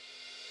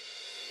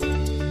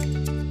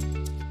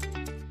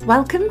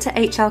Welcome to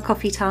HR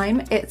Coffee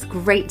Time. It's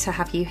great to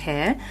have you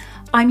here.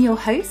 I'm your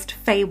host,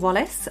 Faye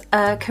Wallace,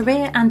 a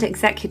career and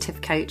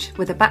executive coach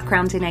with a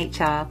background in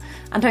HR,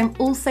 and I'm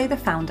also the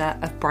founder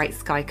of Bright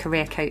Sky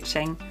Career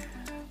Coaching.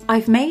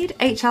 I've made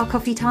HR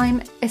Coffee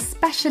Time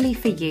especially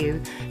for you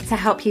to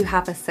help you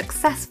have a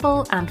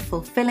successful and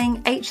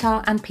fulfilling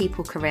HR and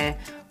people career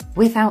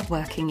without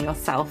working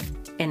yourself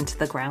into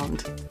the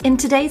ground. In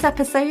today's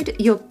episode,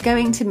 you're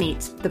going to meet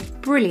the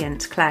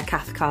brilliant Claire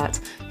Cathcart,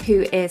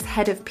 who is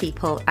Head of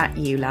People at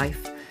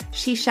ULife.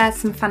 She shares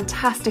some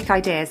fantastic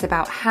ideas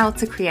about how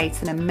to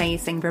create an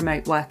amazing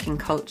remote working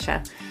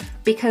culture.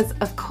 Because,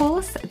 of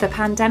course, the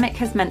pandemic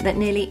has meant that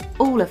nearly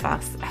all of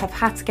us have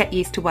had to get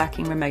used to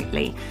working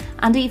remotely.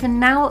 And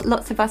even now,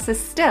 lots of us are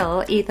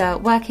still either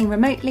working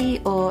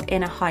remotely or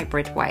in a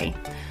hybrid way.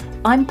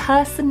 I'm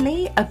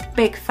personally a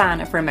big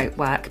fan of remote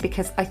work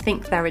because I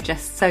think there are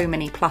just so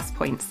many plus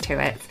points to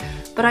it.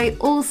 But I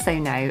also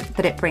know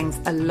that it brings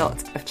a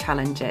lot of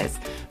challenges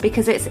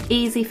because it's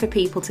easy for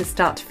people to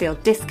start to feel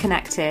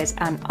disconnected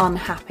and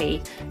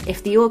unhappy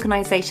if the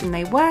organisation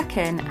they work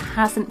in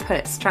hasn't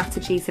put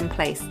strategies in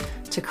place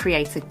to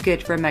create a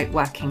good remote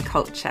working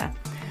culture.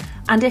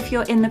 And if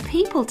you're in the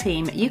people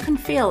team, you can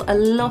feel a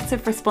lot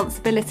of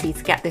responsibility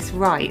to get this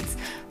right,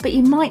 but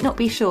you might not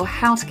be sure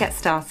how to get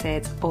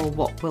started or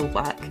what will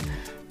work.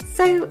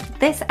 So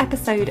this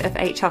episode of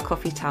HR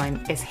Coffee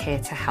Time is here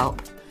to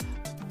help.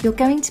 You're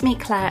going to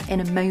meet Claire in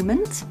a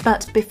moment,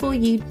 but before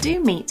you do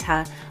meet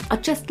her,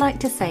 I'd just like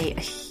to say a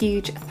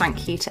huge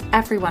thank you to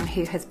everyone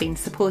who has been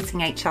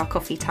supporting HR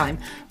Coffee Time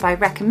by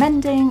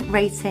recommending,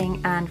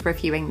 rating and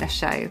reviewing the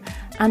show.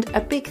 And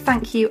a big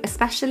thank you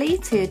especially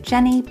to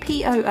Jenny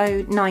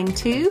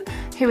P0092,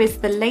 who is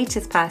the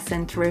latest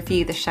person to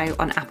review the show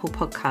on Apple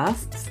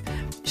Podcasts.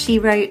 She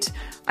wrote,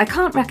 "I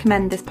can't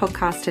recommend this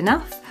podcast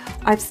enough.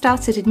 I've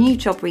started a new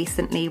job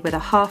recently with a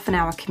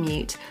half-an-hour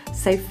commute,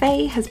 so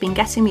Faye has been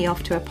getting me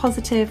off to a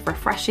positive,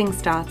 refreshing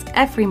start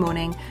every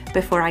morning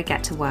before I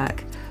get to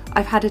work.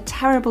 I've had a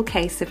terrible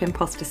case of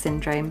imposter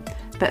syndrome,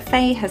 but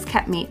Faye has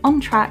kept me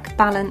on track,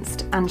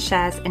 balanced, and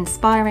shares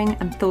inspiring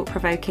and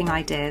thought-provoking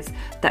ideas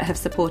that have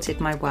supported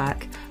my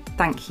work.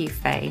 Thank you,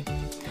 Faye."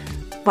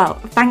 Well,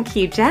 thank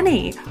you,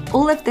 Jenny.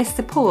 All of this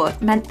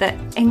support meant that,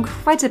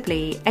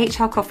 incredibly,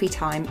 HR Coffee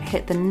Time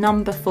hit the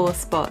number 4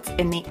 spot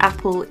in the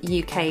Apple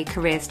UK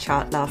Careers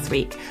chart last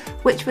week,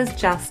 which was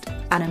just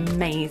an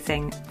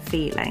amazing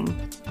feeling.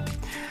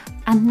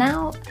 And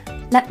now,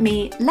 let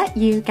me let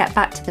you get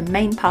back to the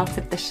main part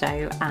of the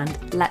show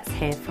and let's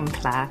hear from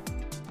Claire.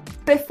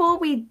 Before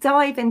we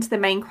dive into the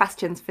main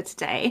questions for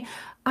today,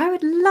 I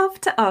would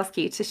love to ask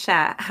you to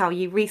share how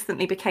you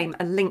recently became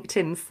a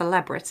LinkedIn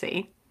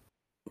celebrity.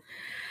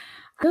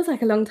 Feels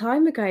like a long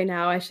time ago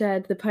now. I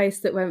shared the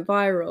post that went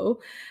viral.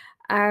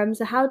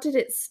 So how did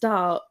it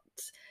start?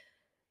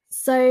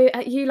 So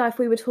at ULife,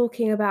 we were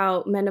talking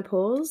about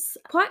menopause,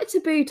 quite a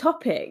taboo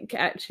topic,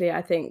 actually,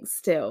 I think,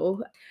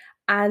 still.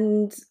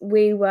 And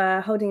we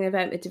were holding an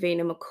event with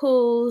Davina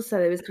McCall, so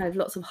there was kind of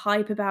lots of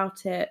hype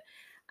about it.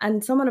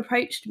 And someone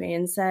approached me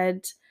and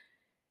said,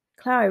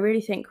 "Claire, I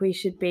really think we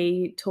should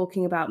be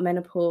talking about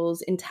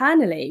menopause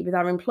internally with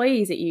our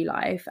employees at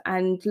ULife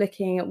and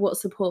looking at what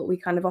support we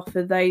kind of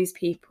offer those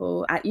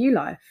people at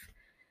ULife."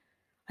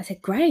 I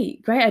said,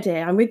 great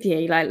idea. I'm with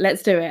you. Like,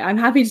 let's do it. I'm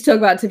happy to talk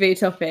about taboo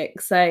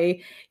topics. So,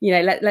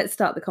 let's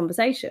start the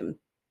conversation.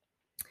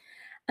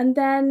 And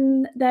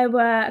then there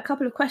were a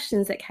couple of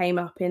questions that came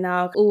up in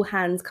our all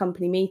hands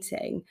company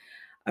meeting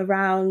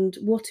around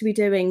what are we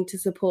doing to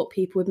support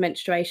people with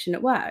menstruation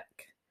at work?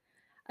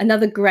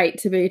 Another great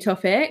taboo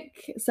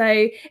topic. So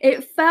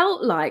it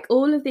felt like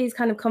all of these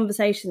kind of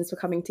conversations were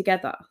coming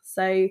together.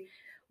 So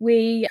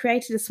we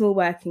created a small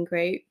working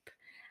group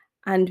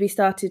and we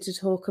started to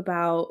talk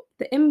about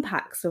the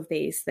impacts of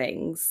these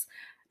things: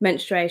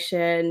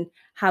 menstruation,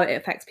 how it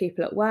affects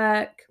people at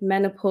work,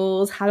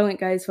 menopause, how long it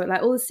goes for,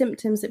 like all the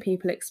symptoms that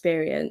people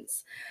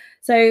experience.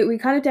 So we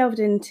kind of delved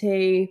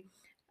into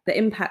the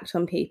impact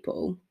on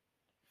people.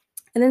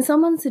 And then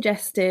someone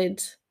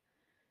suggested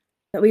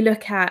that we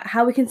look at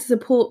how we can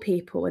support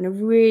people in a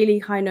really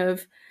kind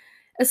of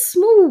a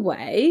small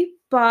way,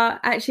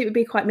 but actually it would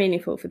be quite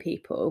meaningful for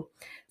people.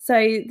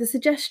 So the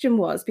suggestion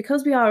was,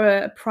 because we are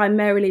a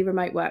primarily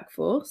remote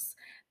workforce,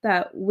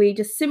 that we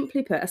just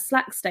simply put a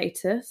Slack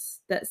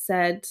status that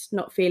said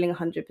not feeling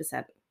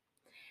 100%.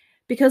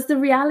 Because the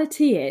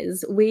reality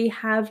is we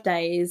have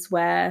days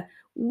where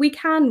we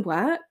can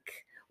work,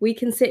 we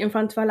can sit in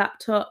front of our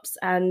laptops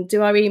and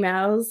do our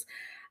emails,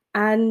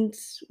 and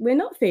we're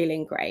not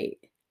feeling great.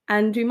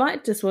 And we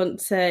might just want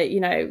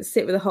to,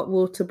 sit with a hot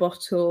water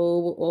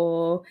bottle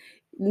or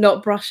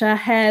not brush our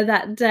hair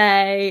that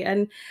day.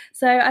 And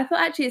so I thought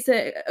actually it's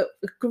a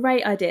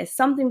great idea,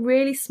 something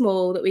really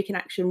small that we can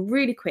action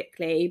really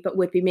quickly, but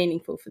would be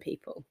meaningful for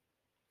people.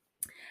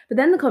 But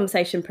then the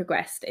conversation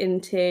progressed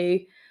into,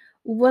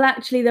 well,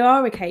 actually there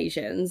are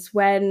occasions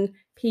when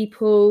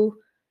people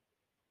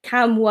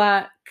can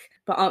work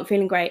but aren't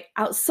feeling great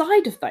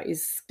outside of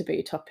those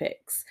taboo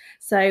topics.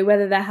 So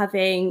whether they're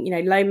having,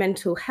 low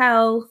mental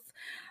health,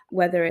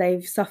 whether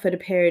they've suffered a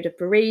period of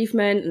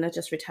bereavement and are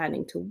just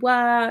returning to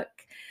work.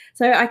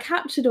 So I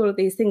captured all of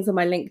these things on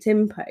my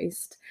LinkedIn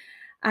post.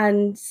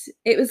 And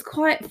it was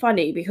quite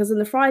funny because on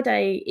the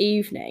Friday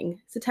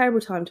evening, it's a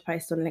terrible time to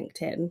post on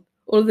LinkedIn.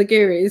 All of the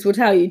gurus will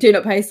tell you, do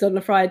not post on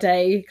a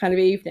Friday kind of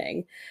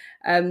evening.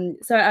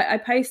 So I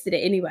posted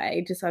it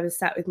anyway, just I was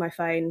sat with my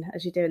phone,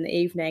 as you do in the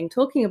evening,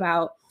 talking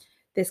about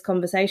this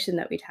conversation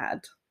that we'd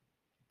had.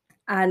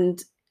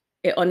 And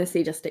it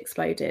honestly just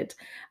exploded.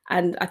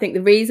 And I think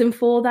the reason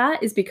for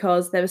that is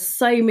because there were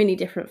so many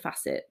different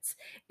facets.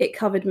 It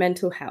covered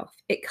mental health.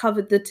 It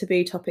covered the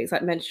taboo topics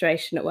like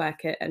menstruation at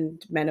work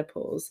and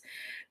menopause.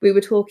 We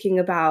were talking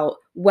about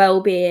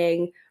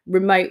well-being,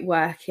 remote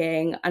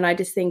working, and I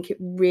just think it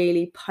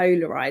really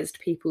polarized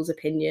people's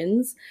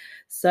opinions.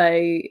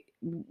 So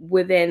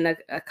within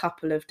a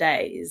couple of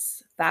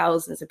days,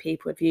 thousands of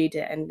people had viewed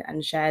it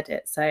and shared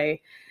it. So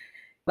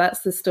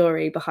that's the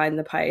story behind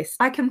the post.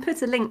 I can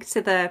put a link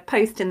to the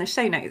post in the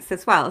show notes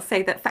as well,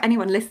 so that for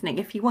anyone listening,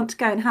 if you want to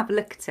go and have a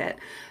look at it,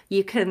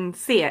 you can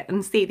see it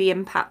and see the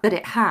impact that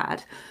it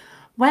had.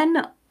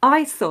 When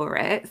I saw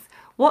it,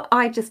 what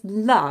I just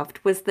loved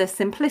was the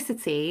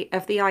simplicity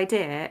of the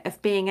idea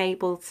of being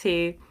able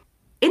to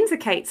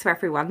indicate to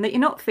everyone that you're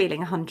not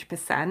feeling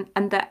 100%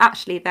 and that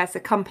actually there's a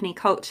company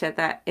culture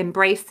that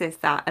embraces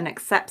that and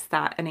accepts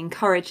that and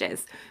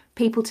encourages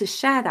people to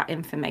share that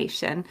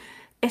information,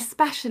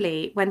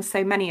 especially when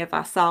so many of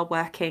us are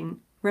working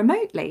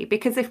remotely.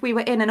 Because if we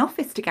were in an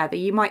office together,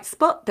 you might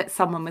spot that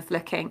someone was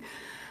looking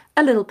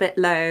a little bit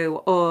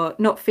low or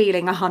not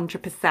feeling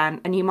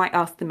 100%, and you might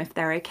ask them if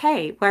they're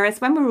okay.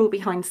 Whereas when we're all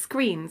behind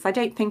screens, I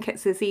don't think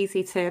it's as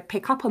easy to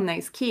pick up on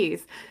those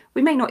cues.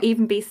 We may not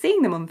even be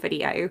seeing them on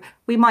video.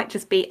 We might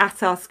just be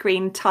at our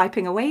screen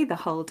typing away the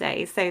whole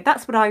day. So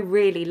that's what I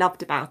really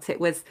loved about it.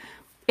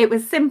 It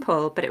was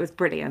simple, but it was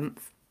brilliant.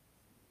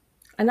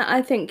 And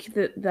I think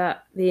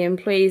that the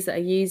employees that are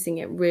using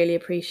it really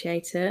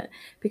appreciate it,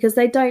 because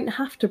they don't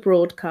have to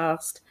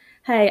broadcast,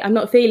 hey, I'm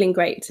not feeling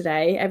great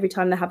today, every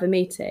time they have a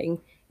meeting.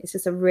 It's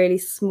just a really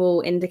small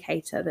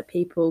indicator that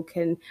people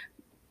can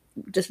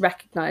just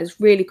recognise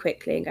really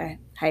quickly and go,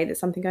 hey,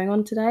 there's something going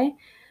on today.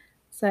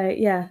 So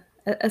yeah,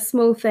 a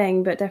small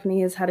thing, but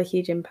definitely has had a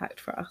huge impact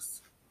for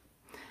us.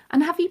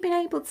 And have you been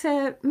able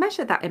to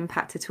measure that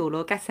impact at all,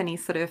 or get any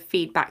sort of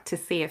feedback to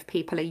see if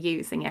people are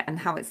using it and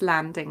how it's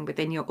landing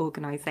within your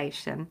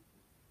organisation?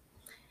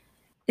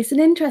 It's an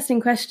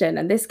interesting question,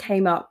 and this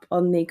came up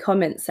on the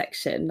comments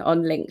section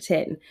on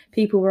LinkedIn.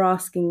 People were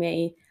asking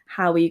me,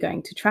 how are you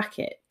going to track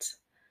it?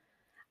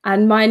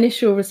 And my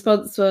initial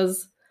response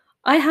was,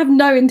 I have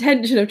no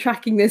intention of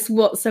tracking this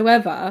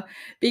whatsoever,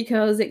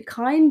 because it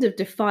kind of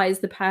defies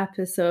the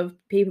purpose of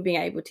people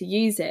being able to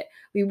use it.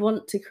 We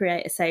want to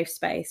create a safe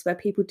space where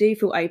people do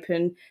feel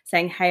open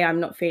saying, hey,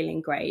 I'm not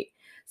feeling great.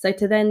 So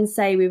to then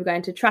say we were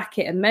going to track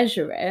it and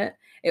measure it,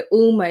 it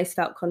almost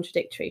felt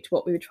contradictory to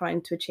what we were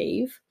trying to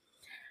achieve.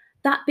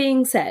 That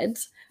being said,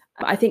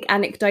 I think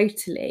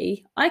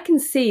anecdotally, I can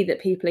see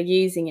that people are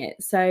using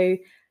it. So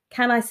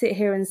can I sit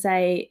here and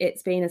say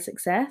it's been a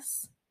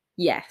success?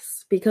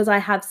 Yes, because I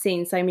have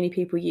seen so many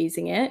people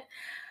using it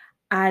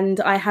and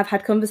I have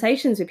had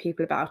conversations with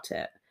people about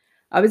it.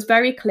 I was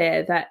very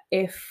clear that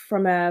if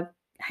from a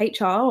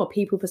HR or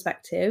people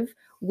perspective,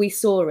 we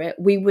saw it,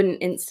 we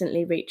wouldn't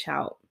instantly reach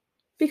out,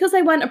 because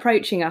they weren't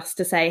approaching us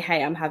to say,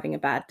 hey, I'm having a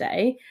bad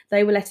day.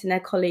 They were letting their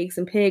colleagues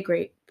and peer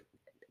group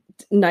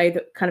know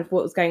that kind of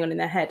what was going on in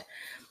their head.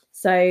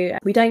 So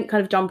we don't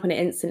kind of jump on it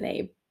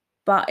instantly.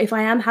 But if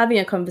I am having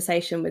a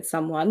conversation with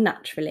someone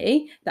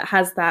naturally that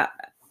has that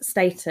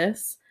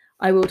status,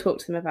 I will talk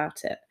to them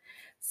about it.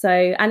 So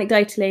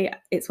anecdotally,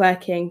 it's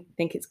working. I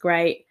think it's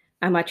great.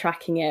 Am I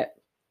tracking it?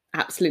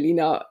 Absolutely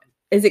not.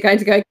 Is it going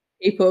to go to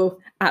people?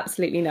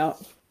 Absolutely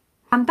not.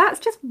 And that's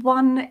just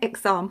one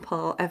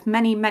example of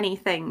many, many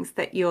things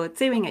that you're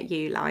doing at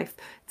ULife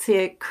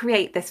to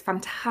create this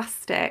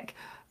fantastic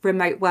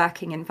remote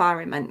working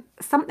environment,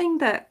 something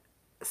that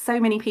so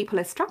many people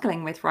are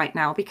struggling with right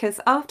now, because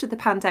after the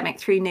pandemic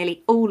threw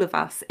nearly all of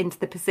us into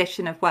the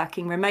position of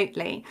working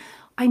remotely,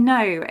 I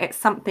know it's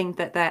something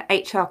that the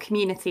HR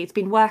community has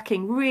been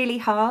working really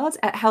hard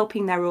at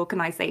helping their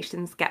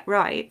organisations get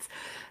right.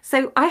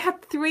 So I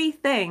had 3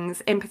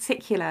 things in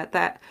particular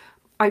that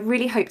I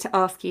really hope to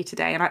ask you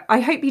today, and I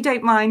hope you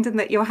don't mind and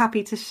that you're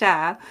happy to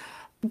share,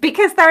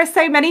 because there are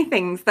so many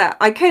things that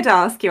I could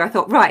ask you. I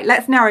thought, right,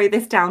 let's narrow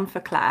this down for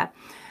Claire.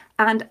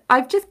 And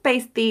I've just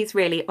based these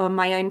really on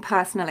my own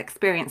personal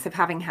experience of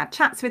having had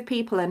chats with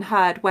people and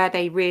heard where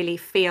they really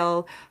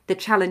feel the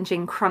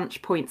challenging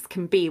crunch points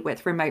can be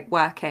with remote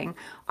working.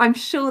 I'm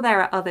sure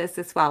there are others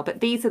as well,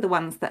 but these are the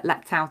ones that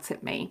leapt out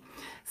at me.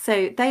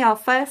 So they are,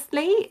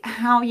 firstly,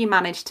 how you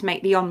manage to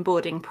make the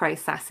onboarding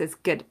process as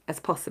good as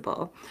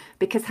possible.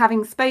 Because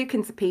having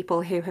spoken to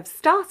people who have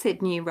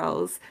started new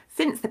roles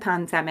since the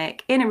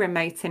pandemic in a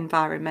remote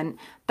environment,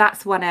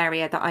 that's one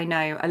area that I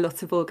know a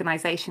lot of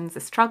organisations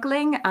are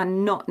struggling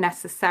and not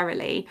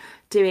necessarily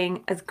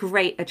doing as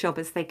great a job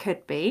as they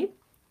could be.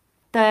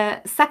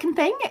 The second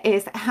thing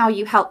is how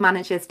you help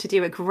managers to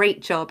do a great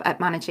job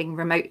at managing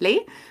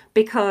remotely,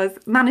 because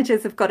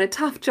managers have got a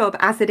tough job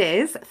as it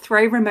is.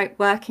 Throw remote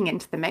working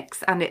into the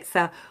mix and it's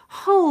a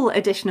whole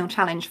additional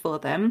challenge for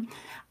them.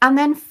 And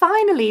then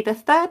finally, the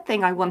third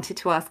thing I wanted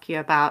to ask you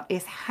about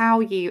is how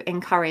you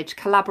encourage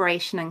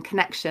collaboration and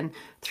connection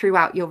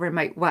throughout your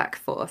remote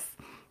workforce.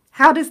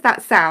 How does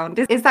that sound?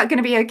 Is that going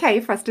to be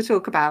okay for us to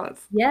talk about?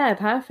 Yeah,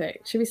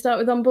 perfect. Should we start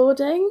with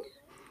onboarding?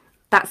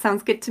 That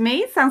sounds good to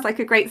me. Sounds like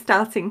a great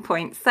starting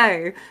point.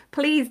 So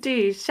please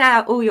do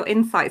share all your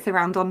insights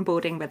around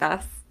onboarding with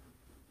us.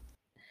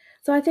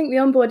 So I think the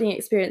onboarding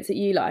experience at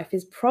ULife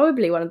is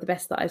probably one of the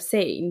best that I've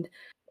seen.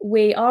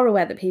 We are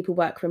aware that people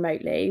work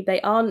remotely.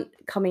 They aren't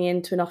coming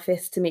into an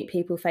office to meet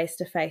people face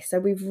to face. So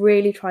we've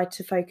really tried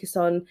to focus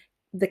on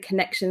the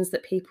connections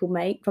that people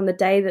make from the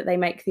day that they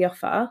make the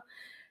offer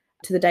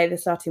to the day they're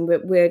starting.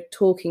 We're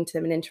talking to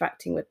them and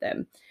interacting with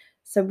them.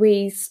 So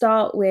we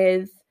start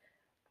with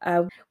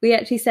we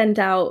actually send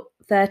out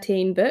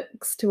 13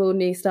 books to all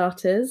new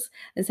starters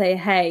and say,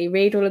 hey,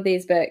 read all of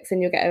these books and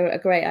you'll get a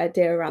great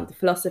idea around the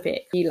philosophy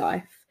at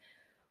ULife.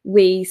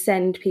 We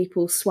send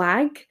people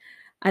swag.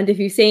 And if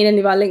you've seen any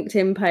of our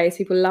LinkedIn posts,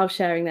 people love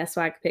sharing their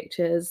swag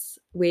pictures.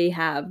 We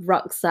have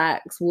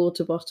rucksacks,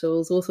 water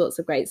bottles, all sorts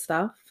of great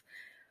stuff.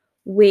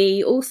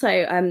 We also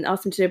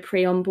ask them to do a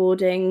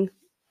pre-onboarding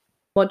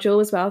module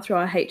as well through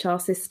our HR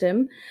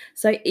system.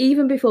 So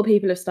even before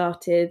people have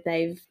started,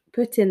 they've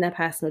put in their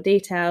personal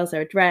details,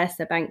 their address,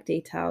 their bank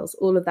details,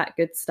 all of that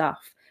good stuff.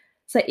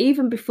 So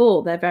even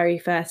before their very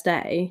first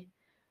day,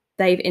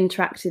 they've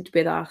interacted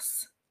with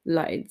us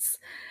loads.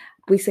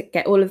 We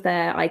get all of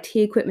their IT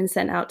equipment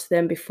sent out to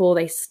them before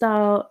they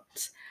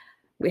start.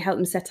 We help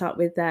them set up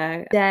with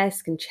their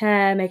desk and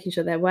chair, making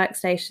sure their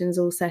workstation's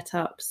all set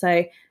up.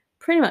 So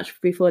pretty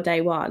much before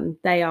day one,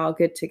 they are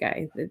good to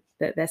go.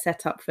 They're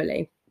set up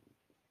fully.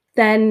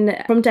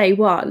 Then from day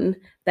one,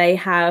 they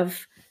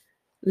have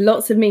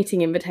lots of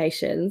meeting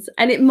invitations.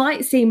 And it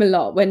might seem a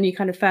lot when you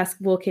kind of first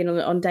walk in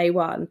on day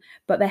one,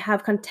 but they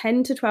have kind of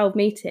 10 to 12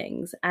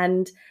 meetings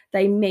and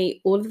they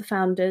meet all of the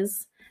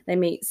founders. They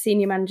meet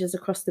senior managers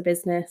across the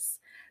business.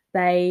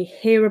 They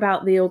hear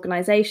about the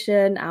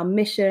organization, our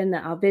mission,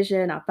 our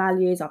vision, our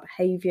values, our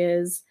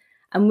behaviors,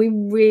 and we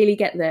really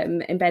get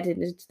them embedded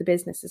into the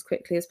business as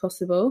quickly as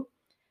possible.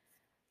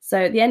 So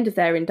at the end of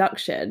their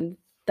induction,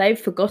 they've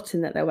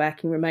forgotten that they're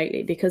working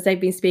remotely because they've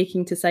been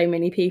speaking to so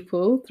many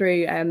people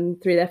through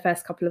their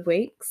first couple of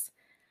weeks.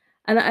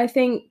 And I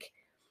think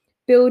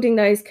building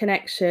those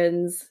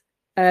connections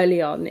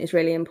early on is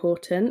really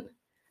important.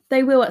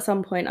 They will at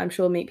some point, I'm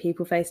sure, meet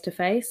people face to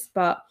face,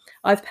 but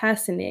I've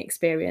personally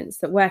experienced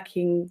that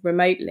working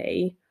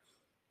remotely,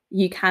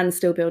 you can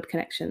still build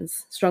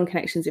connections, strong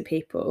connections with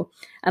people.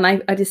 And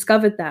I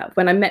discovered that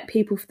when I met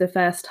people for the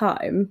first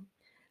time.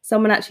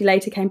 Someone actually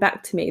later came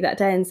back to me that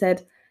day and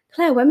said,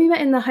 Claire, when we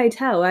met in the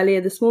hotel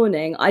earlier this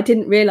morning, I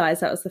didn't realise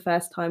that was the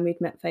first time we'd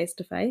met face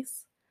to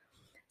face.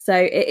 So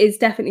it is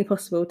definitely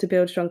possible to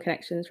build strong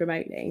connections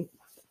remotely.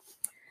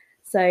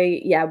 So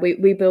yeah,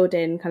 we build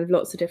in kind of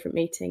lots of different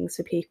meetings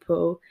for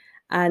people,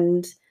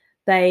 and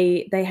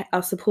they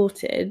are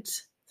supported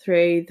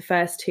through the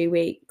first 2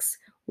 weeks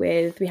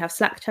we have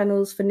Slack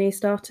channels for new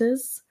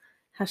starters.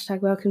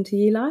 #welcome to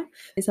ULife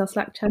is our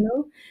Slack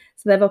channel.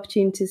 So they have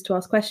opportunities to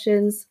ask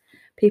questions.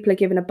 People are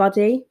given a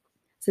buddy.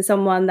 So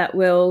someone that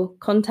will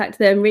contact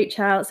them, reach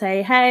out,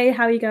 say, hey,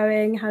 how are you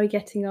going? How are you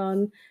getting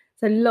on?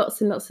 So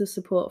lots and lots of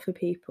support for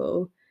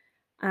people.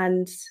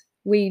 And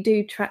we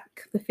do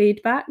track the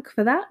feedback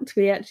for that.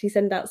 We actually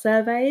send out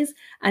surveys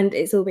and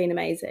it's all been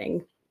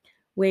amazing.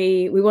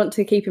 We want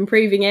to keep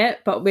improving it,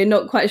 but we're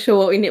not quite sure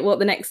what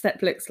the next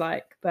step looks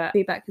like. But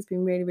feedback has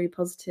been really, really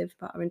positive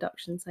about our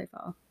induction so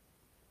far.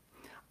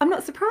 I'm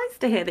not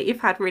surprised to hear that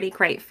you've had really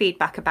great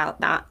feedback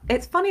about that.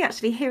 It's funny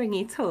actually hearing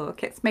you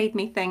talk. It's made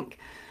me think,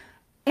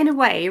 in a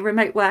way,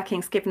 remote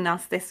working's given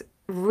us this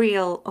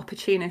real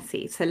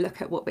opportunity to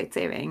look at what we're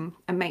doing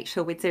and make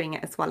sure we're doing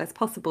it as well as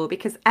possible,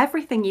 because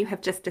everything you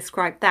have just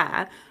described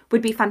there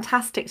would be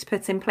fantastic to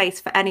put in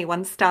place for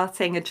anyone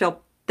starting a job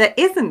that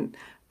isn't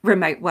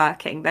remote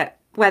working,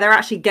 where they're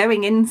actually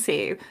going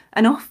into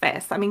an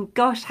office. I mean,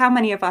 gosh, how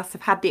many of us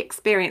have had the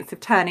experience of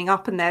turning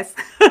up and there's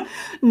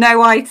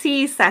no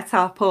IT set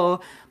up, or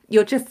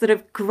you're just sort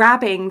of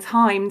grabbing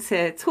time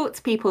to talk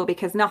to people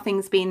because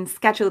nothing's been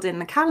scheduled in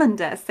the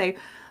calendar. So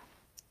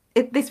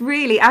this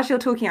really, as you're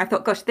talking, I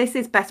thought, gosh, this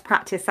is best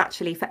practice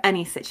actually for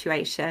any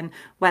situation,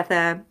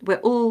 whether we're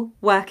all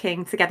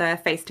working together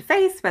face to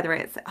face, whether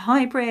it's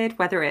hybrid,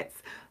 whether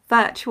it's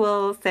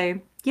virtual. So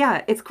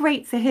yeah, it's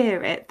great to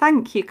hear it.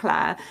 Thank you,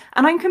 Claire.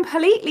 And I'm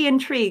completely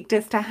intrigued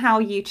as to how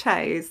you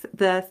chose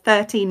the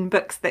 13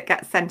 books that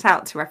get sent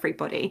out to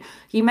everybody.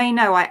 You may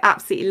know I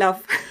absolutely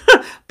love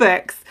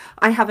books.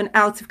 I have an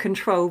out of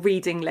control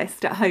reading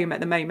list at home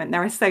at the moment.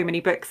 There are so many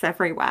books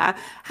everywhere.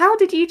 How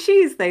did you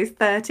choose those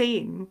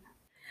 13?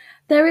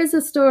 There is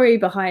a story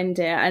behind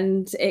it,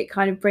 and it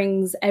kind of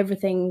brings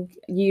everything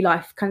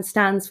ULife kind of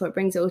stands for. It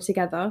brings it all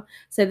together.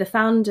 So the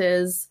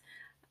founders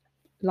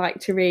like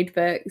to read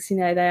books.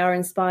 They are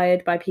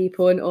inspired by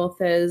people and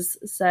authors.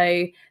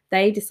 So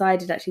they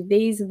decided actually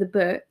these are the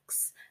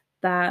books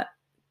that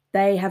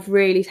they have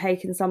really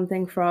taken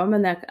something from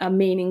and that are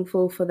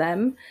meaningful for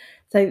them.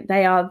 So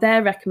they are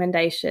their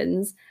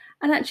recommendations.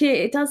 And actually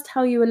it does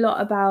tell you a lot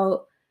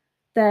about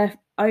their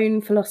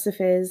own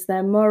philosophies,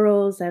 their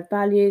morals, their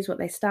values, what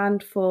they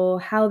stand for,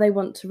 how they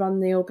want to run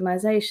the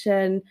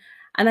organisation.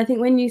 And I think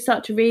when you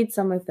start to read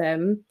some of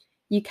them,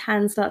 you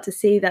can start to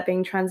see that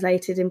being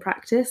translated in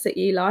practice at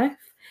ULife.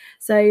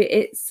 So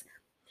it's,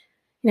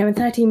 when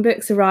 13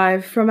 books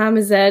arrive from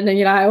Amazon and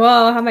you're like,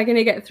 well, how am I going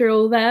to get through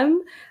all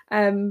them?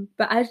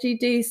 But as you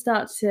do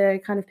start to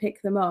kind of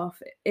pick them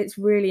off, it's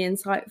really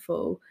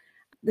insightful.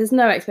 There's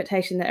no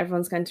expectation that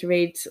everyone's going to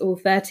read all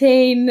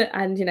 13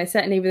 and,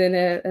 certainly within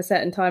a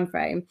certain time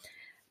frame.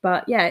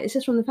 But yeah, it's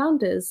just from the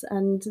founders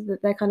and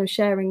they're kind of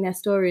sharing their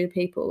story with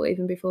people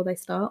even before they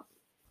start.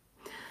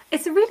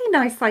 It's a really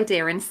nice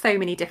idea in so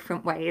many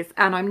different ways.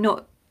 And I'm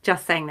not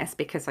just saying this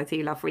because I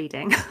do love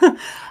reading.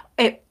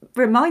 It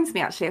reminds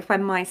me actually of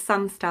when my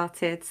son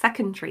started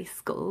secondary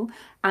school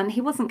and he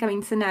wasn't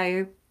going to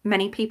know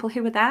many people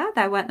who were there.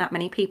 There weren't that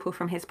many people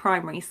from his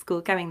primary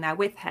school going there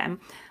with him.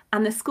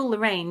 And the school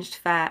arranged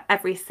for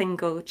every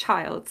single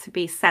child to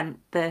be sent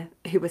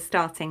who was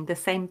starting the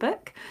same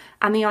book.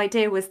 And the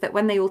idea was that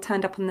when they all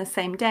turned up on the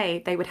same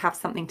day, they would have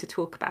something to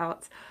talk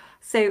about.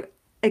 So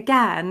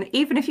again,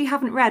 even if you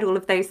haven't read all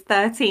of those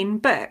 13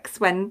 books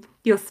when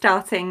you're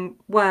starting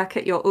work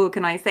at your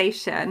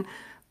organisation,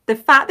 the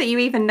fact that you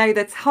even know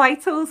the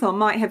titles or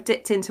might have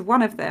dipped into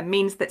one of them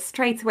means that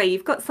straight away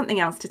you've got something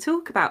else to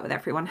talk about with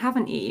everyone,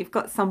 haven't you? You've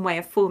got some way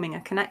of forming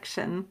a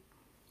connection.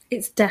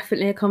 It's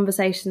definitely a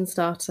conversation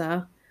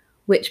starter.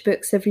 Which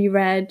books have you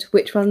read?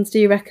 Which ones do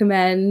you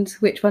recommend?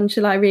 Which one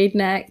shall I read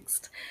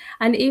next?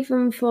 And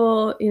even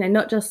for,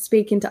 not just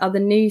speaking to other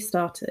new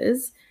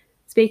starters,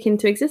 speaking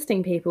to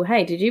existing people.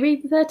 Hey, did you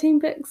read the 13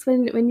 books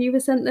when you were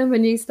sent them,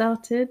 when you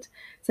started?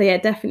 So yeah,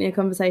 definitely a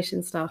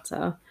conversation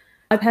starter.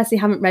 I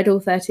personally haven't read all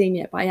 13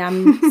 yet, but I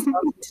am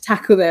starting to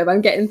tackle them.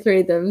 I'm getting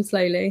through them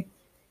slowly.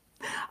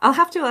 I'll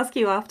have to ask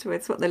you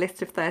afterwards what the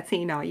list of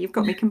 13 are. You've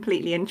got me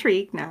completely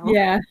intrigued now.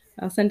 Yeah,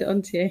 I'll send it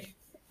on to you.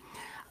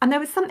 And there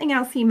was something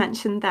else you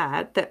mentioned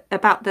there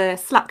about the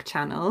Slack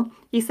channel.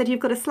 You said you've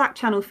got a Slack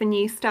channel for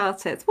new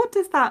starters. What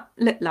does that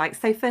look like?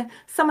 So for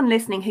someone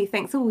listening who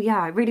thinks, oh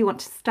yeah, I really want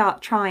to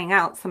start trying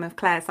out some of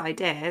Claire's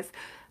ideas,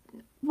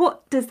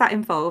 what does that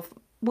involve?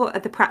 What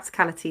are the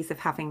practicalities of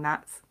having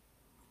that?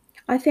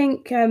 I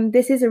think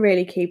this is a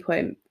really key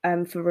point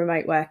for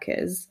remote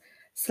workers.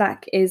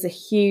 Slack is a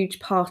huge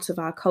part of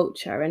our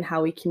culture and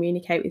how we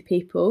communicate with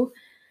people.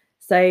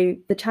 So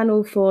the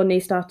channel for new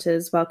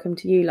starters, welcome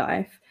to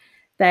ULife,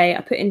 they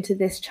are put into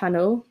this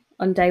channel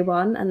on day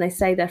one and they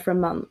stay there for a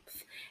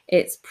month.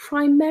 It's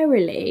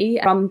primarily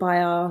run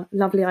by our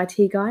lovely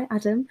IT guy,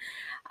 Adam.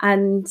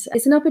 And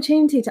it's an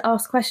opportunity to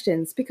ask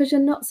questions because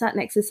you're not sat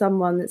next to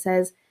someone that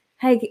says,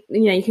 hey,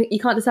 you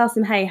can't just ask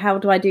them, hey, how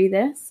do I do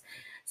this?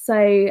 So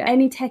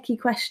any techie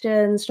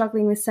questions,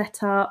 struggling with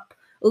setup,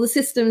 all the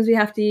systems we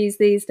have to use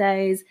these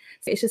days,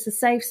 it's just a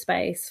safe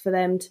space for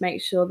them to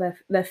make sure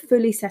they're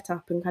fully set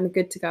up and kind of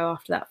good to go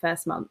after that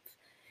first month.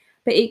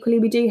 But equally,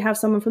 we do have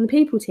someone from the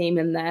people team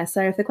in there.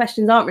 So if the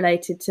questions aren't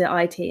related to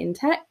IT and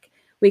tech,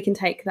 we can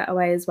take that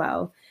away as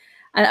well.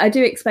 And I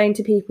do explain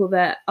to people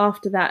that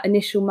after that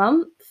initial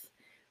month,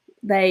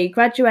 they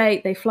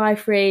graduate, they fly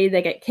free,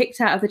 they get kicked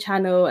out of the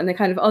channel and they're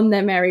kind of on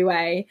their merry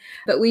way.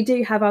 But we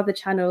do have other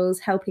channels,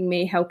 Helping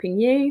Me, Helping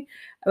You,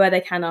 where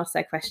they can ask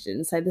their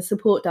questions. So the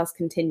support does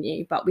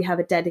continue, but we have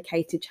a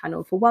dedicated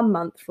channel for 1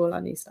 month for all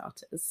our new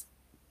starters.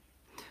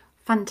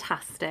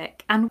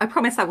 Fantastic. And I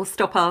promise I will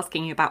stop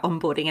asking you about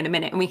onboarding in a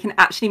minute and we can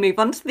actually move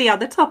on to the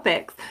other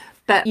topics.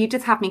 But you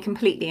just have me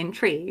completely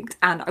intrigued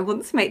and I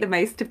want to make the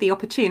most of the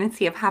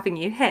opportunity of having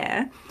you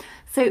here.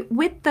 So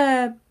with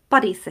the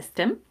buddy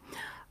system,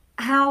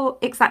 how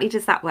exactly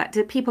does that work?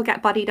 Do people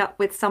get buddied up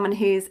with someone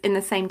who's in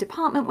the same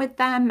department with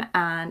them?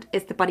 And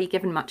is the buddy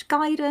given much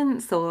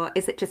guidance or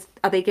is it just,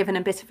 are they given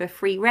a bit of a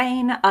free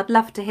rein? I'd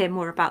love to hear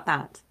more about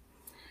that.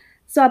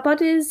 So our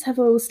buddies have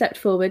all stepped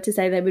forward to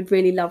say they would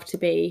really love to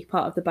be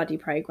part of the buddy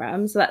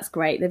programme. So that's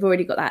great. They've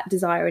already got that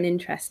desire and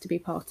interest to be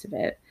part of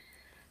it.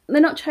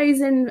 They're not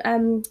chosen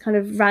kind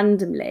of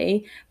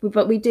randomly,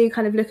 but we do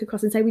kind of look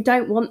across and say we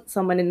don't want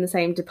someone in the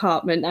same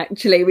department,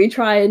 actually. We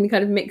try and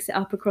kind of mix it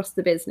up across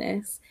the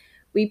business.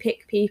 We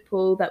pick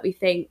people that we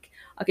think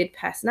are good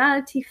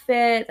personality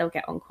fit, they'll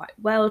get on quite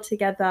well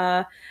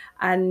together.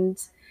 And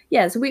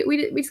yeah, so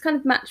we just kind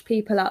of match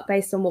people up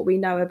based on what we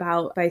know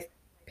about both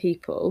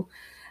people.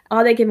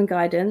 Are they given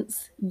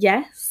guidance?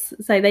 Yes.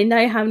 So they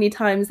know how many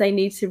times they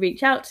need to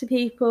reach out to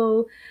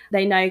people.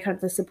 They know kind of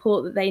the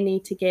support that they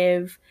need to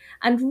give.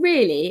 And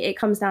really, it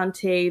comes down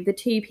to the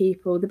two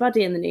people, the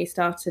buddy and the new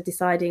starter,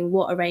 deciding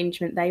what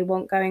arrangement they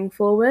want going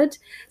forward.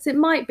 So it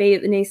might be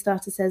that the new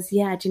starter says,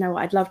 yeah, do you know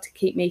what? I'd love to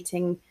keep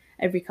meeting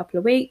every couple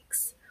of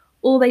weeks.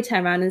 Or they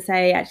turn around and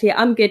say, actually,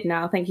 I'm good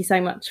now. Thank you so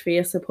much for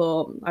your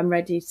support. I'm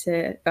ready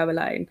to go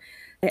alone.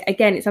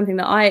 Again, it's something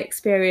that I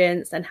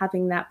experienced, and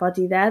having that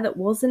buddy there that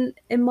wasn't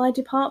in my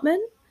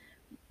department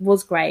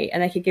was great,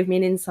 and they could give me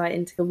an insight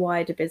into the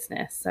wider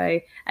business. So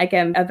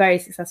again, a very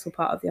successful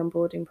part of the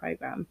onboarding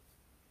program.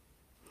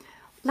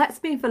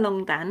 Let's move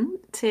along then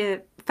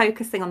to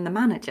focusing on the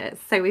managers.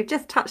 So we've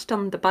just touched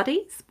on the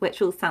buddies,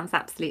 which all sounds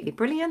absolutely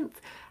brilliant.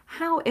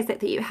 How is it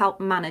that you help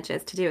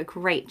managers to do a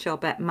great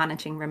job at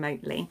managing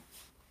remotely?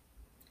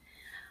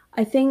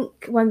 I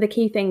think one of the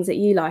key things at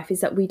ULife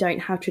is that we don't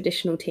have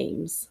traditional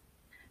teams.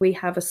 We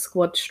have a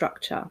squad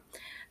structure.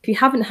 If you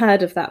haven't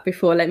heard of that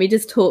before, let me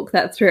just talk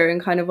that through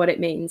and kind of what it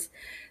means.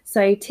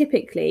 So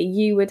typically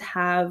you would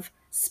have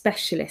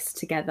specialists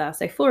together.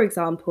 So for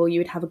example,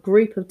 you would have a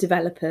group of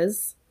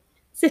developers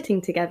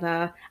sitting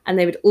together, and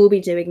they would all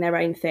be doing their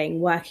own thing,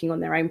 working on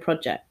their own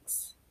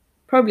projects,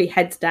 probably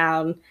heads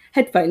down,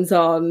 headphones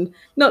on,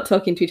 not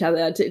talking to each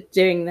other,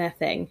 doing their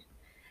thing.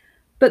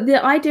 But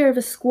the idea of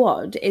a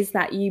squad is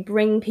that you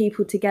bring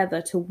people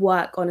together to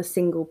work on a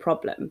single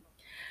problem.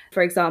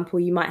 For example,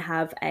 you might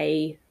have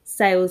a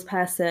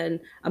salesperson,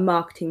 a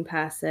marketing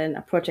person,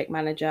 a project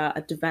manager,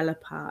 a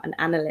developer, an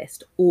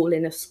analyst, all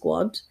in a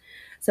squad.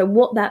 So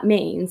what that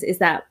means is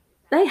that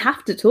they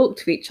have to talk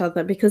to each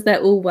other because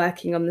they're all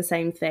working on the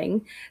same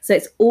thing. So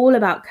it's all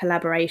about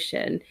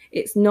collaboration.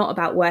 It's not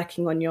about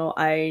working on your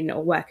own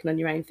or working on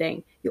your own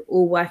thing. You're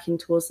all working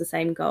towards the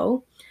same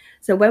goal.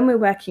 So when we're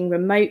working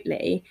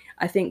remotely,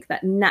 I think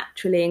that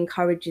naturally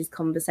encourages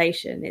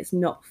conversation. It's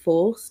not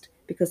forced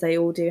because they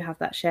all do have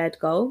that shared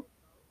goal.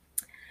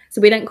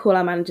 So we don't call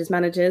our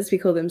managers, we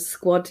call them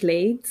squad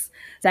leads.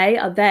 They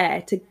are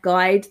there to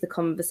guide the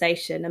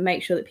conversation and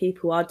make sure that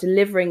people are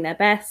delivering their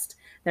best,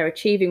 they're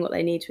achieving what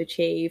they need to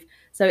achieve.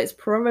 So it's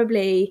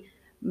probably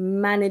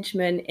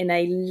management in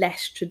a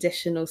less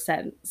traditional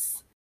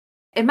sense.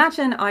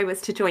 Imagine I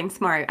was to join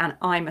tomorrow and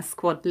I'm a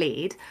squad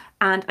lead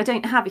and I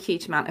don't have a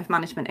huge amount of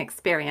management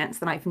experience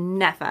and I've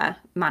never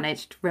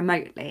managed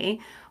remotely.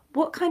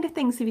 What kind of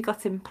things have you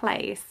got in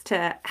place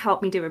to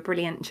help me do a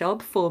brilliant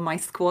job for my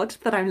squad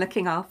that I'm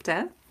looking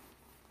after?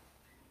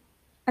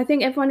 I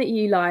think everyone at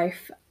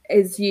ULife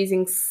is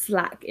using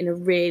Slack in a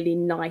really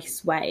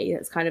nice way.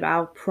 That's kind of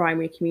our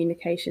primary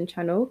communication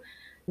channel.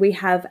 We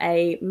have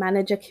a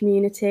manager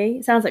community.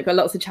 It sounds like we've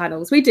got lots of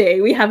channels. We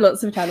do. We have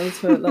lots of channels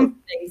for lots of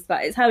things,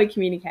 but it's how we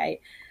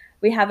communicate.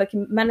 We have a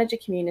manager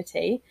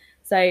community.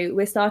 So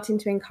we're starting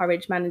to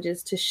encourage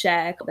managers to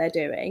share what they're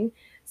doing.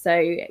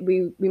 So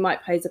we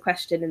might pose a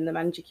question in the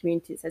manager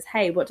community that says,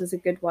 hey, what does a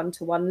good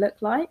one-to-one look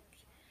like?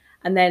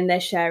 And then they're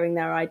sharing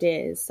their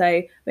ideas.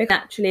 So we're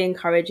naturally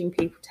encouraging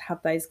people to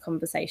have those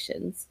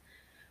conversations.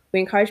 We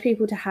encourage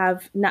people to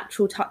have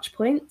natural touch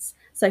points.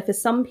 So for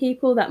some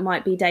people, that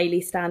might be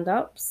daily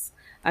stand-ups,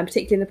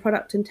 particularly in the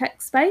product and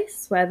tech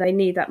space, where they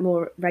need that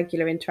more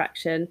regular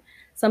interaction.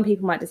 Some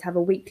people might just have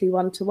a weekly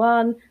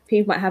one-to-one.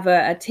 People might have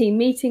a team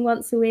meeting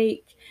once a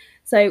week.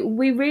 So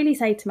we really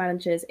say to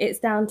managers, it's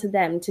down to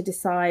them to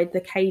decide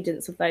the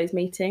cadence of those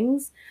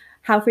meetings,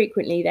 how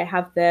frequently they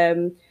have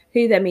them,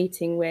 who they're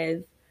meeting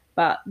with.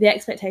 But the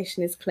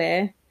expectation is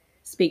clear.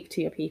 Speak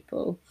to your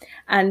people.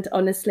 And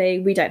honestly,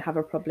 we don't have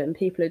a problem.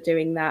 People are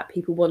doing that.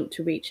 People want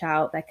to reach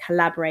out. They're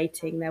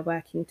collaborating. They're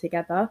working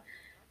together.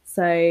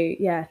 So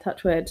yeah,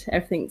 touch wood,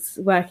 everything's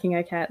working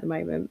okay at the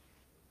moment.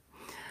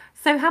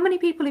 So how many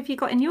people have you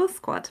got in your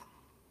squad?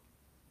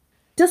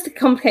 Just to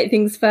complicate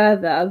things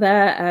further,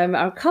 there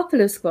are a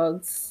couple of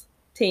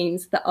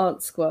teams that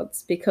aren't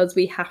squads because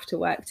we have to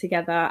work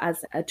together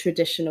as a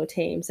traditional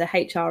team. So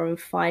HR and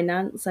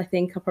finance, I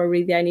think, are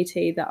probably the only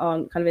two that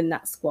aren't kind of in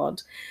that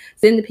squad.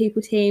 So in the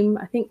people team,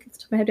 I think off the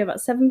top of my head, we have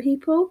about 7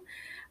 people.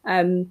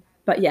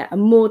 But yeah, a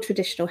more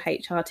traditional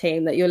HR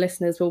team that your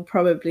listeners will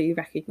probably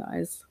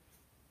recognise.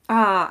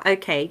 Ah,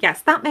 okay.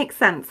 Yes, that makes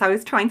sense. I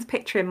was trying to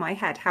picture in my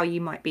head how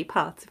you might be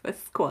part of a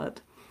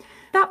squad.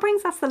 That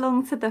brings us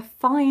along to the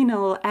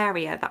final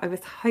area that I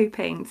was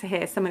hoping to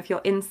hear some of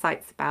your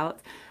insights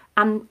about.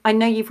 And I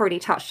know you've already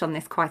touched on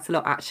this quite a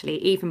lot, actually,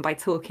 even by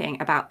talking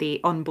about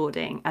the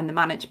onboarding and the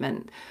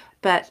management.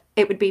 But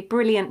it would be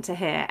brilliant to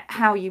hear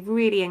how you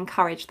really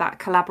encourage that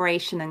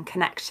collaboration and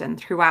connection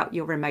throughout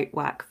your remote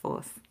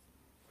workforce.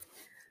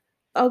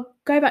 I'll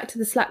go back to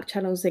the Slack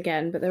channels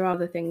again, but there are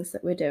other things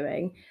that we're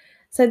doing.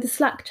 So the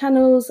Slack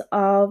channels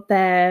are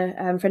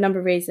there for a number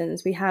of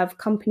reasons. We have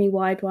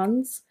company-wide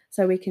ones,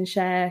 so we can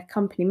share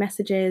company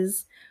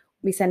messages.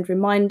 We send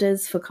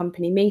reminders for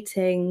company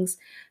meetings.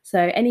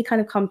 So any kind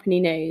of company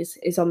news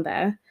is on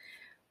there.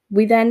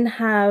 We then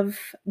have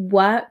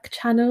work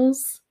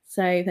channels,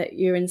 so that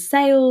you're in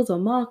sales or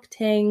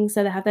marketing.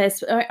 So they have their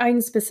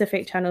own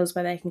specific channels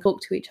where they can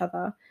talk to each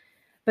other.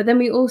 But then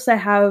we also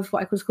have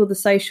what I call the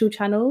social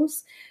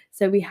channels.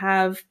 So we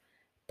have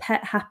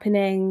pet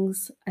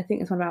happenings. I think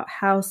there's one about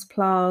house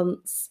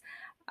plants.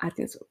 I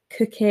think it's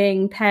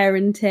cooking,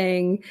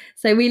 parenting.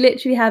 So we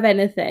literally have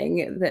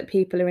anything that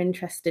people are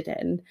interested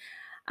in.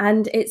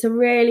 And it's a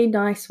really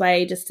nice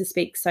way just to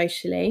speak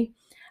socially.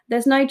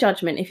 There's no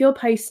judgment. If you're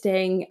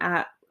posting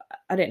at,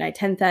 I don't know,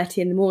 10:30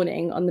 in the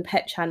morning on the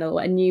pet channel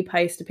and you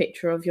post a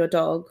picture of your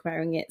dog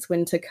wearing its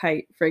winter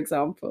coat, for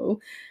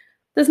example,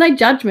 there's no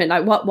judgment.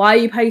 Like, why are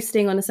you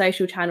posting on a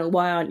social channel?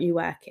 Why aren't you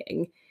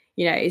working?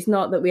 It's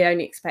not that we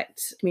only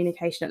expect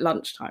communication at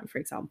lunchtime, for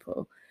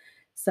example.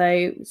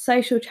 So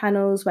social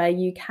channels where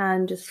you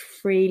can just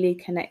freely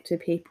connect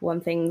with people on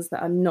things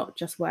that are not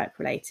just work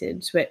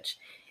related, which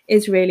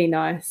is really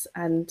nice.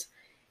 And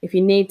if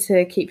you need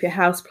to keep your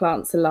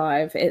houseplants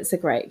alive, it's a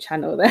great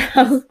channel, the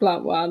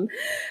houseplant one.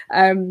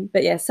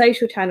 But yeah,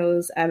 social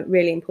channels are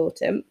really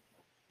important.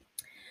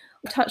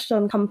 Touched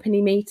on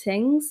company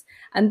meetings,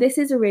 and this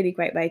is a really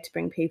great way to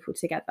bring people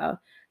together.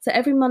 So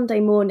every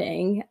Monday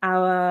morning,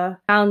 our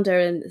founder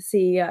and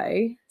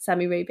CEO,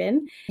 Sammy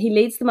Rubin, he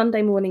leads the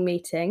Monday morning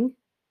meeting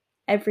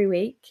every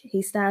week.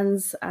 He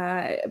stands,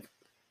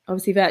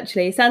 obviously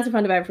virtually, stands in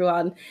front of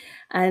everyone,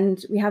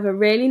 and we have a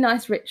really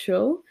nice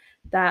ritual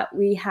that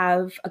we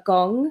have a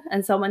gong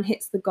and someone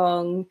hits the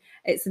gong.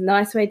 It's a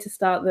nice way to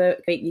start the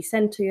week. You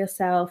center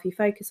yourself, you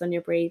focus on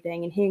your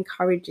breathing, and he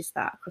encourages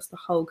that across the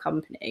whole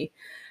company.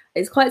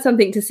 It's quite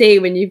something to see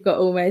when you've got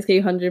almost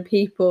 200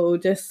 people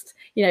just,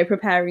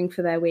 preparing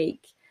for their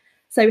week.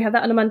 So we have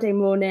that on a Monday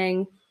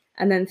morning.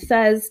 And then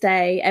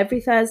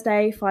every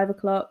Thursday,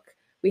 5:00,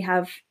 we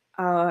have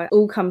our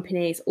all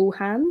companies, all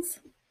hands.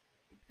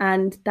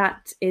 And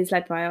that is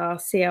led by our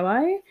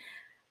COO.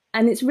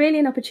 And it's really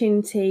an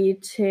opportunity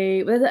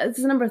there's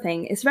a number of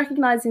things. It's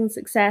recognizing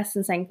success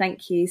and saying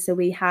thank you. So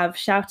we have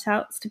shout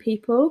outs to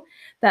people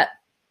that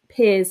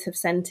peers have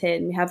sent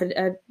in. We have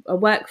a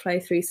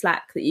workflow through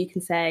Slack that you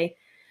can say,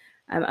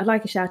 I'd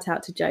like a shout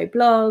out to Joe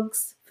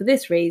Blogs for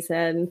this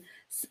reason,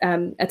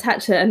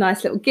 attach a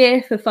nice little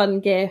GIF, a fun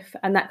GIF,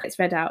 and that gets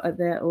read out at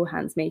the all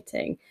hands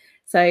meeting.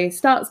 So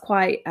starts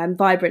quite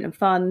vibrant and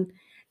fun.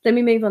 Then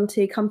we move on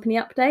to company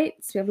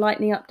updates. We have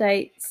lightning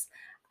updates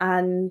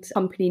and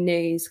company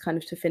news kind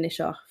of to finish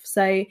off.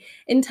 So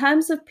in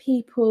terms of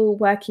people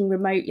working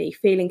remotely,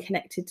 feeling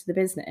connected to the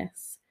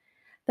business,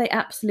 they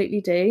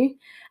absolutely do.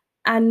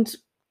 And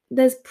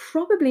there's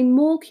probably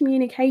more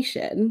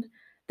communication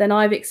than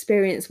I've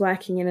experienced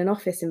working in an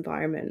office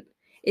environment.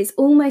 It's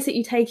almost that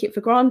you take it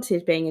for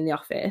granted being in the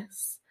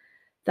office,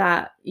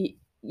 that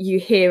you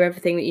hear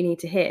everything that you need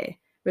to hear.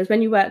 Whereas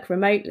when you work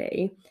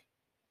remotely,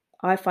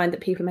 I find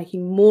that people are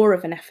making more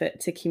of an effort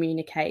to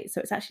communicate. So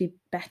it's actually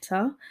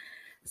better.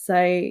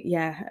 So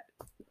yeah,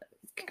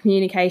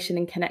 communication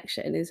and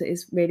connection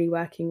is really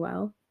working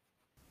well.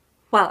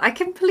 Well, I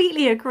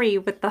completely agree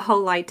with the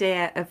whole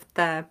idea of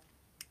the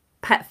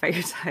pet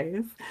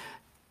photos.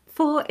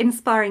 For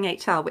Inspiring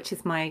HR, which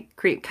is my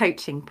group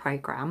coaching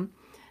program,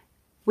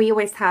 we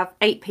always have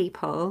 8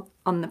 people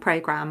on the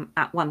program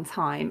at one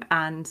time.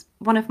 And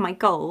one of my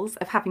goals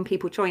of having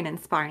people join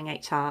Inspiring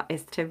HR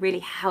is to really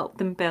help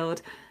them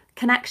build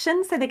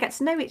connection so they get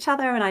to know each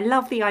other. And I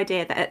love the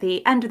idea that at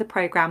the end of the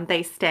program,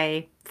 they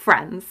stay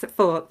friends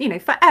for,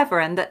 forever,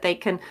 and that they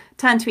can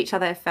turn to each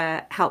other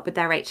for help with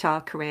their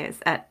HR careers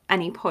at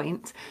any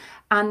point.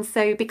 And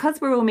so because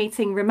we're all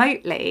meeting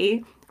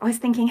remotely, I was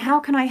thinking,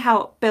 how can I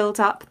help build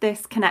up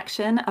this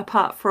connection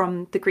apart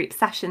from the group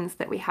sessions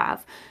that we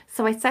have?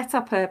 So I set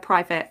up a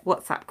private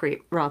WhatsApp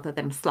group rather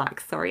than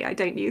Slack. Sorry, I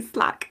don't use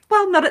Slack.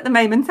 Well, not at the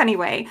moment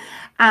anyway.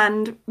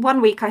 And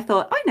one week I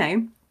thought, I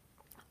know,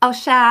 I'll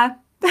share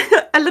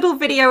a little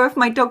video of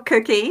my dog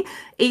Cookie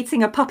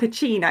eating a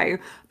puppuccino,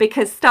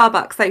 because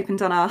Starbucks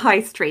opened on our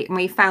high street and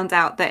we found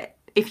out that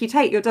if you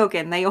take your dog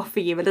in, they offer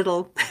you a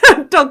little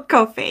dog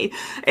coffee.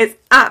 It's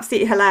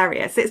absolutely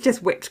hilarious. It's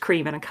just whipped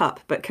cream in a cup,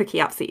 but Cookie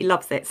absolutely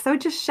loves it. So I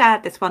just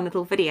shared this one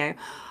little video.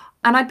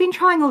 And I'd been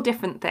trying all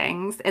different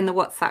things in the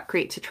WhatsApp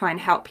group to try and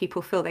help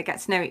people feel they get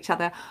to know each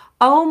other.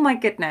 Oh my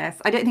goodness,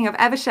 I don't think I've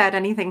ever shared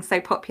anything so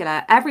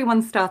popular.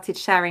 Everyone started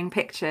sharing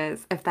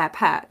pictures of their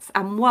pets,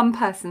 and one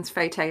person's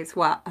photos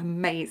were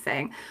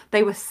amazing.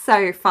 They were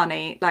so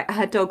funny, like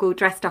her dog all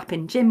dressed up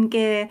in gym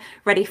gear,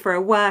 ready for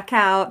a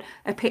workout,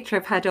 a picture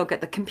of her dog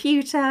at the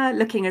computer,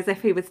 looking as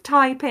if he was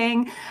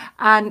typing.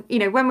 And,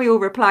 when we all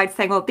replied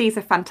saying, oh, these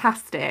are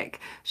fantastic,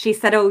 she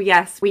said, oh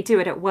yes, we do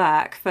it at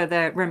work for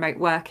the remote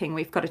working.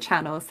 We've got a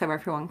channel so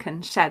everyone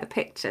can share the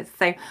pictures.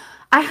 So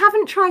I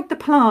haven't tried the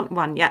plant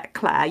one yet,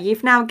 Claire.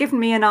 You've now given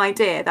me an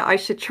idea that I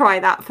should try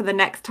that for the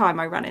next time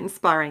I run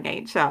Inspiring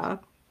HR.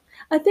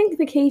 I think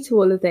the key to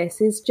all of this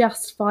is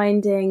just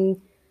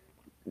finding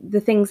the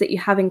things that you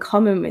have in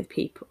common with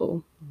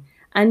people.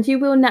 And you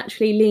will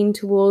naturally lean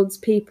towards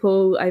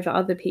people over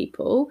other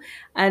people.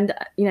 And,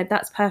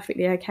 that's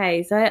perfectly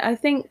okay. So I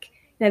think,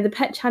 the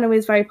pet channel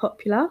is very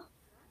popular.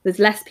 There's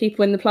less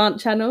people in the plant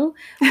channel,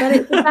 but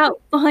it's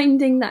about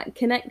finding that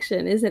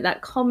connection, isn't it?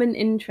 That common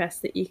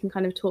interest that you can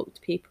kind of talk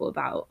to people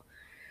about.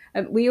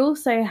 We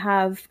also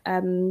have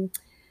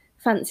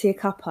Fancy a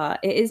Cuppa.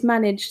 It is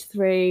managed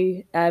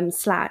through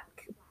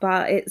Slack,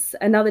 but it's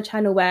another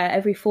channel where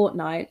every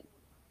fortnight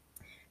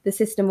the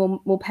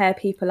system will pair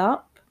people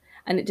up,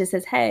 and it just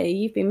says, hey,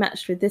 you've been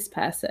matched with this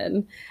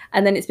person.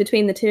 And then it's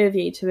between the two of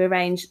you to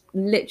arrange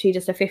literally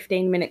just a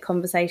 15-minute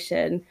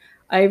conversation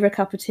over a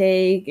cup of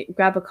tea,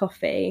 grab a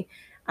coffee.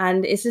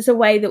 And it's just a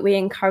way that we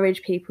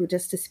encourage people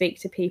just to speak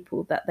to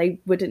people that they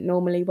wouldn't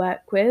normally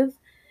work with.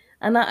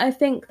 And I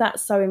think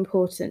that's so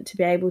important, to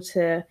be able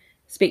to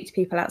speak to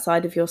people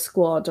outside of your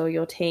squad or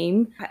your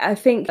team. I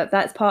think that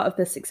that's part of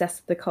the success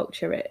of the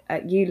culture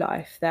at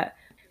ULife, that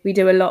we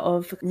do a lot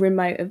of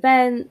remote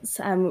events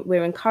and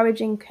we're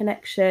encouraging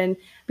connection.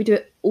 We do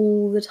it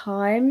all the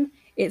time.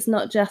 It's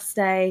not just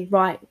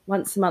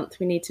once a month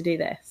we need to do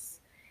this.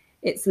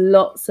 It's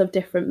lots of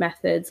different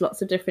methods,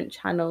 lots of different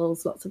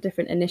channels, lots of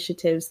different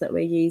initiatives that we're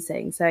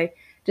using. So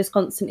just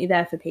constantly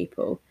there for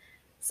people.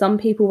 Some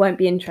people won't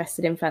be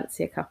interested in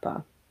Fancy a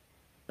Cuppa,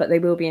 but they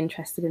will be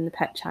interested in the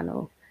pet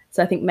channel.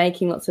 So I think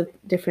making lots of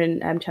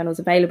different channels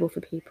available for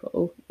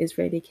people is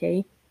really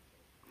key.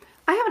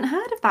 I haven't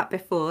heard of that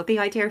before, the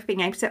idea of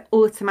being able to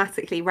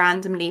automatically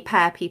randomly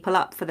pair people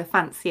up for the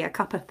Fancy a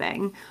Cuppa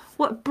thing.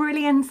 What a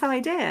brilliant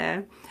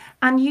idea.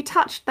 And you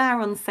touched there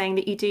on saying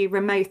that you do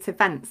remote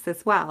events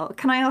as well.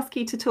 Can I ask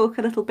you to talk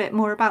a little bit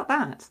more about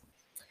that?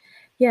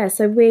 Yeah,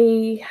 so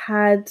we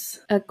had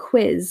a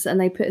quiz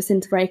and they put us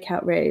into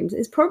breakout rooms.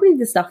 It's probably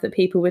the stuff that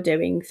people were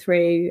doing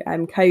through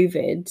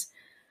COVID,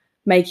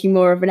 making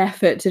more of an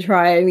effort to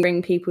try and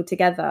bring people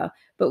together.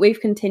 But we've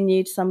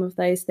continued some of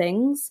those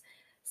things.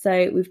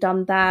 So we've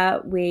done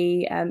that.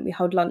 We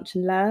hold lunch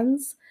and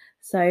learns.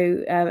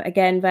 So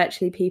again,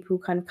 virtually people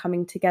kind of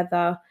coming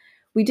together.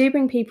 We do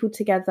bring people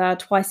together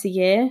twice a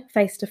year,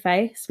 face to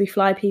face. We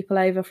fly people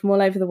over from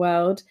all over the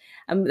world,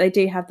 and they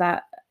do have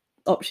that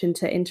option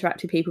to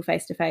interact with people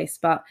face to face.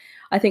 But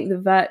I think the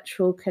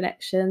virtual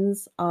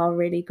connections are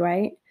really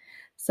great.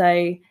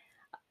 So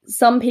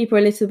some people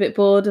are a little bit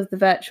bored of the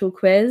virtual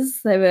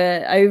quiz. They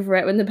were over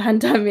it when the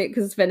pandemic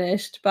was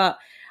finished. But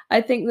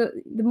I think that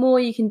the more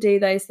you can do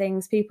those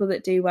things, people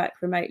that do work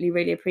remotely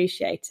really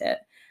appreciate it.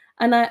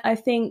 And I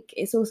think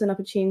it's also an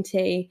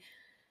opportunity.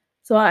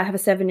 So I have a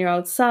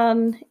 7-year-old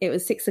son. It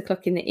was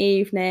 6:00 in the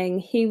evening.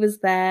 He was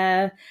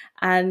there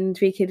and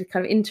we could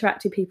kind of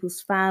interact with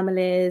people's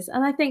families.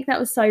 And I think that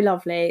was so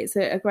lovely. It's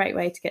a great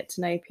way to get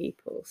to know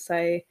people.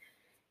 So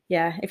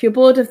yeah, if you're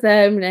bored of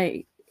them,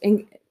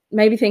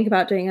 maybe think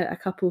about doing a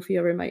couple for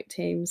your remote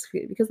teams,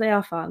 because they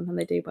are fun and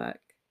they do work.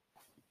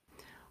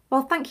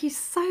 Well, thank you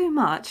so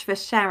much for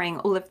sharing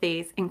all of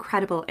these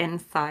incredible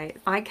insights.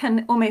 I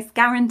can almost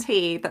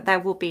guarantee that there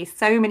will be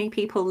so many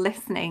people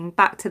listening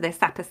back to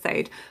this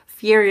episode,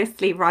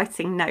 furiously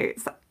writing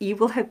notes. You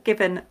will have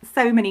given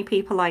so many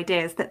people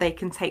ideas that they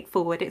can take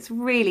forward. It's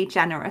really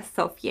generous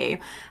of you.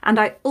 And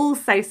I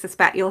also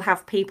suspect you'll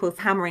have people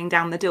hammering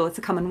down the door to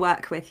come and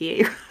work with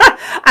you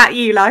at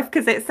ULife,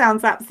 because it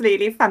sounds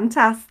absolutely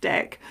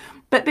fantastic.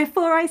 But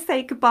before I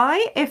say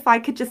goodbye, if I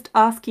could just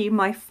ask you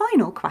my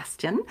final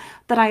question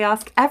that I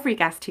ask every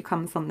guest who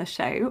comes on the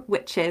show,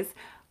 which is,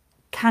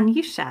 can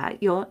you share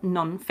your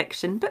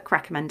non-fiction book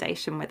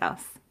recommendation with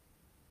us?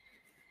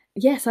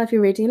 Yes, I've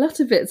been reading a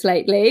lot of bits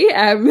lately,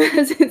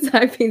 since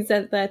I've been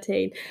sent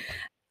 13.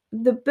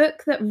 The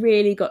book that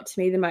really got to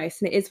me the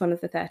most, and it is one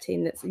of the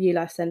 13 that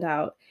ULife sent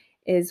out,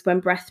 is When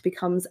Breath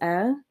Becomes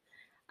Air.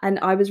 And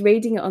I was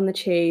reading it on the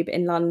tube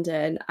in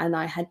London and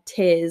I had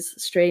tears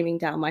streaming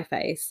down my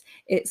face.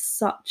 It's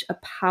such a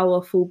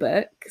powerful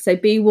book. So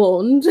be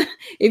warned,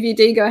 if you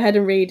do go ahead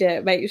and read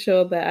it, make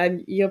sure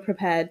that you're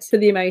prepared for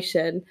the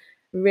emotion.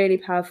 Really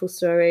powerful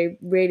story,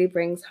 really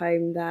brings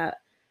home that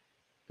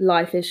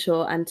life is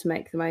short and to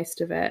make the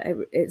most of it.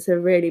 It's a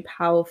really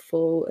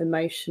powerful,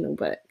 emotional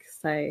book.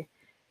 So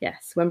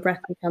yes, When Breath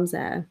Becomes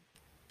Air.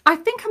 I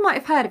think I might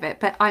have heard of it,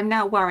 but I'm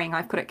now worrying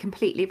I've got it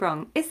completely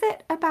wrong. Is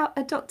it about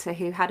a doctor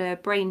who had a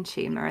brain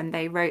tumour and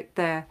they wrote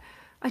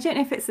I don't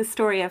know if it's the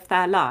story of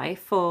their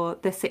life or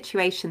the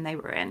situation they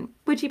were in.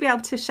 Would you be able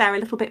to share a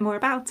little bit more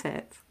about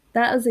it?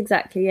 That was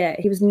exactly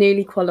it. He was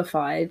newly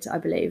qualified, I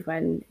believe,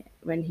 when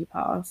he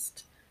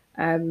passed.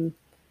 It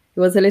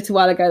was a little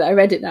while ago that I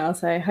read it now,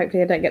 so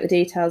hopefully I don't get the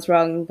details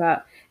wrong.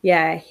 But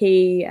yeah,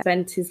 he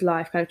spent his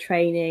life kind of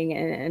training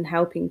and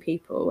helping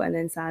people, and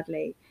then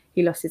sadly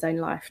he lost his own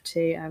life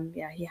to,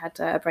 he had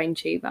a brain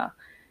tumour.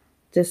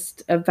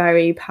 Just a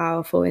very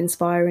powerful,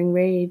 inspiring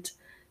read.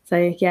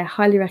 So yeah,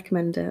 highly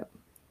recommend it.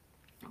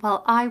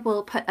 Well, I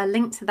will put a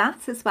link to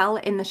that as well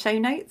in the show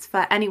notes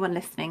for anyone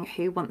listening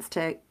who wants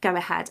to go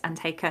ahead and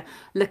take a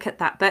look at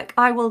that book.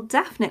 I will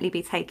definitely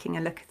be taking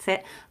a look at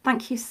it.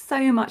 Thank you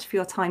so much for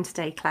your time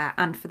today, Claire,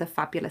 and for the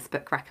fabulous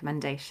book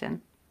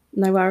recommendation.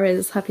 No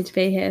worries. Happy to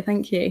be here.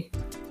 Thank you.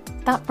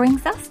 That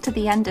brings us to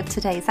the end of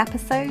today's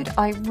episode.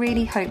 I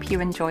really hope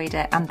you enjoyed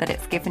it and that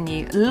it's given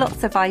you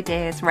lots of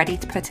ideas ready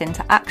to put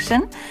into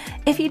action.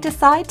 If you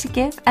decide to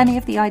give any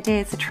of the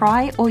ideas a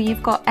try, or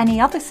you've got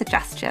any other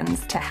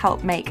suggestions to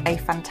help make a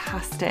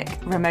fantastic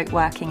remote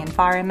working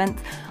environment,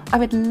 I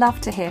would love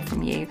to hear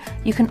from you.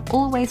 You can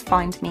always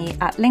find me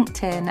at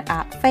LinkedIn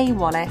at Faye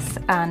Wallace,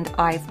 and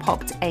I've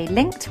popped a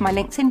link to my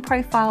LinkedIn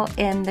profile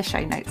in the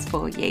show notes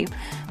for you.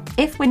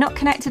 If we're not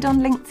connected on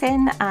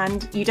LinkedIn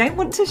and you don't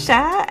want to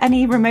share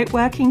any remote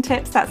working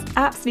tips, that's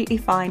absolutely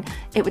fine.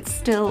 It would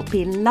still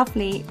be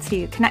lovely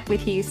to connect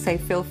with you, so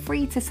feel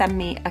free to send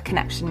me a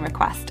connection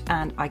request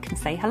and I can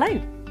say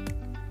hello.